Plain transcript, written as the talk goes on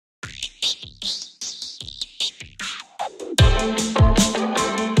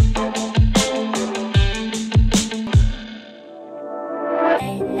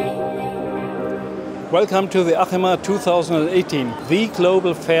Welcome to the Achema 2018, the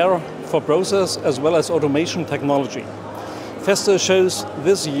global fair for process as well as automation technology. Festo shows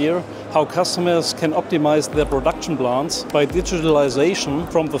this year how customers can optimize their production plants by digitalization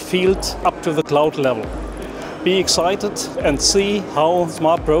from the field up to the cloud level. Be excited and see how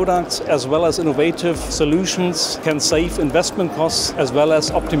smart products as well as innovative solutions can save investment costs as well as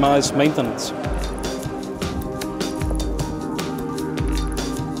optimize maintenance.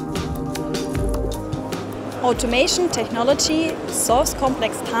 Automation technology solves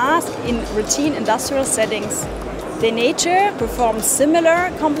complex tasks in routine industrial settings. Their nature performs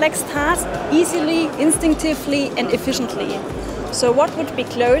similar complex tasks easily, instinctively and efficiently. So what would be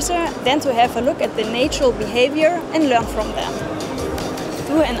closer than to have a look at the natural behavior and learn from them?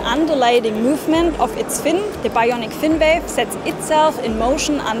 Through an undulating movement of its fin, the BionicFinWave sets itself in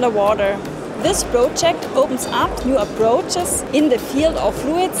motion underwater. This project opens up new approaches in the field of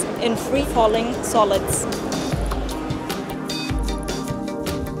fluids in free-falling solids.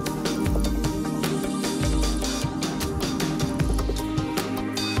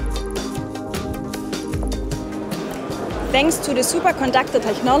 Thanks to the superconductor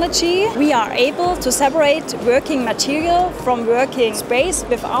technology, we are able to separate working material from working space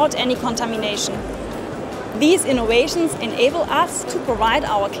without any contamination. These innovations enable us to provide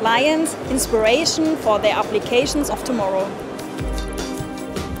our clients inspiration for their applications of tomorrow.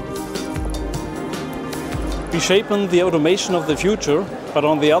 We shape the automation of the future, but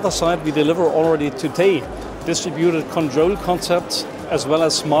on the other side we deliver already today distributed control concepts as well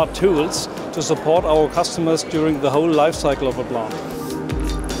as smart tools to support our customers during the whole life cycle of a plant.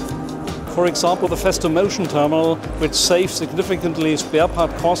 For example, the Festo Motion Terminal, which saves significantly spare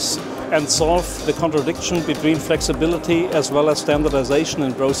part costs and solves the contradiction between flexibility as well as standardization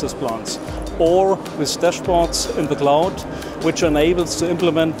in process plants. Or with dashboards in the cloud, which enables to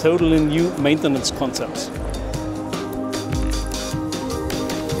implement totally new maintenance concepts.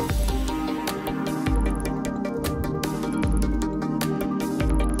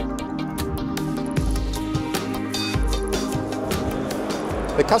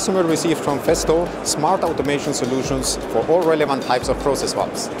 The customer received from Festo smart automation solutions for all relevant types of process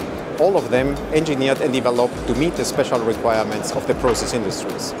valves, all of them engineered and developed to meet the special requirements of the process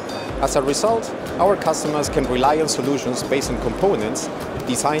industries. As a result, our customers can rely on solutions based on components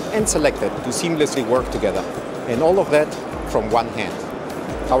designed and selected to seamlessly work together, and all of that from one hand.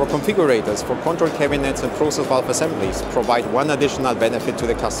 Our configurators for control cabinets and process valve assemblies provide one additional benefit to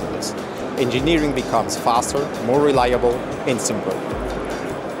the customers. Engineering becomes faster, more reliable and simpler.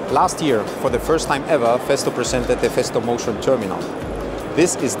 Last year, for the first time ever, Festo presented the Festo Motion Terminal.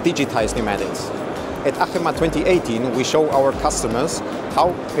 This is digitized pneumatics. At Achema 2018, we show our customers how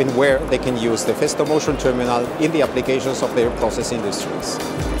and where they can use the Festo Motion Terminal in the applications of their process industries.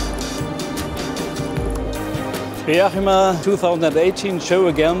 The Achema 2018 show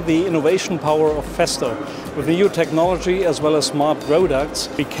again the innovation power of Festo. With new technology as well as smart products,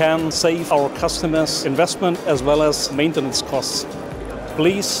 we can save our customers investment as well as maintenance costs.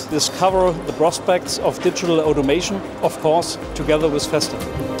 Please discover the prospects of digital automation, of course, together with Festo.